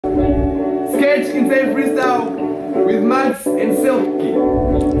can say freestyle with Max and Silky.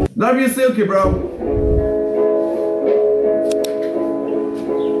 Love you, Silky, bro.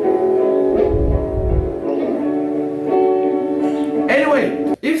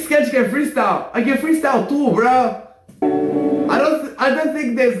 Anyway, if Sketch can freestyle, I can freestyle too, bro. I don't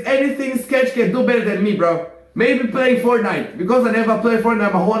think there's anything Sketch can do better than me, bro. Maybe playing Fortnite, because I never played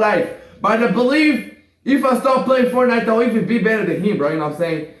Fortnite my whole life. But I believe if I start playing Fortnite, I'll even be better than him, bro. You know what I'm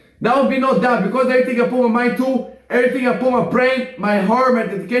saying? That would be no doubt, because everything I put my mind to, everything I put my brain, my heart, my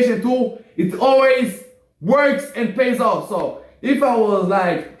dedication to, it always works and pays off. So if I was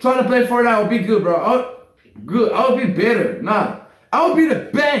like trying to play Fortnite, I would be good, bro. I would be better. Nah, I would be the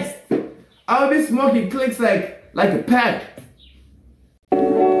best. I would be smoking clicks like a pack.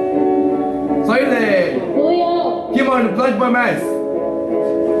 So you there? Come on, the Plaqueboymax.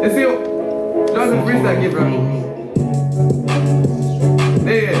 Let's see what Jonathan Freestyle give, bro.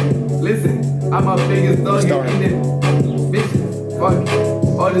 Nigga, listen, I'm my biggest dog in it. Bitches, fuck,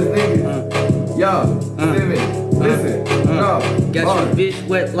 all these niggas. Yo, listen, no. Got your bitch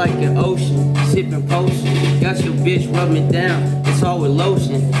wet like an ocean, sipping potion. Got your bitch rubbing down, it's all with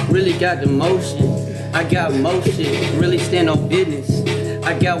lotion. Really got the motion, I got motion. Really stand on business.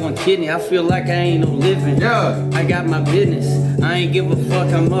 I got one kidney, I feel like I ain't no living. Yeah. I got my business, I ain't give a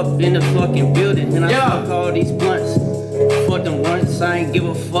fuck, I'm up in the fucking building. And I smoke all these blunts, fuck them once, I ain't give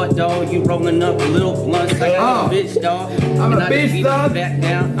a fuck, dog. You rolling up little blunts, I got a bitch, dog. I'm and a bitch, dog. Back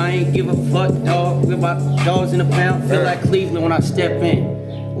down, I ain't give a fuck, dog. With my dogs in the pound, feel like Cleveland when I step in.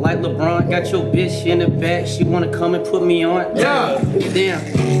 Like LeBron, got your bitch in the back, she wanna come and put me on. Yeah. Damn,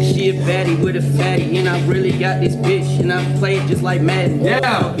 she a baddie with a fatty, and I really got this bitch, and I play it just like Madden.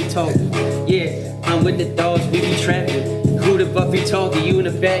 Yeah. Be talking. Yeah, I'm with the dogs, we be trapping. Who the fuck be talking? You in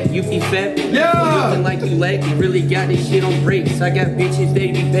the back, you be fapping. Yeah. Looking like you lacking, really got this shit on breaks. I got bitches,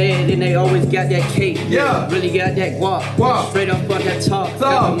 they be bad, and they always got that cake. Yeah. Really got that guap. Straight up fuck that talk.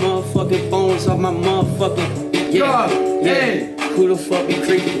 Got my motherfucking phones off my motherfucking. Yeah. Who the fuck be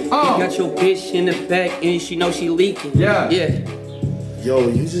creeping? Got your bitch in the back and she know she leaking. Yeah. Yo,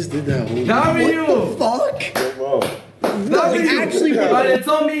 you just did that whole What the fuck? Yo, bro. Actually, but they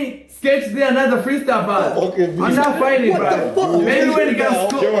told me Sketch did another freestyle part. I'm not fighting, bro. Maybe when it got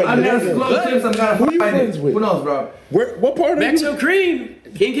school, I'm gonna slow tips, I'm gonna fight it. Who knows, bro? What part of Maxwell Cream.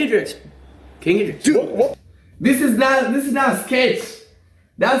 King Kendricks. King Kendricks. Dude, This is not Sketch.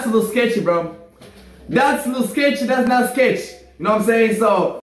 That's a little sketchy, bro. That's a little sketchy, that's not Sketch. You know what I'm saying? So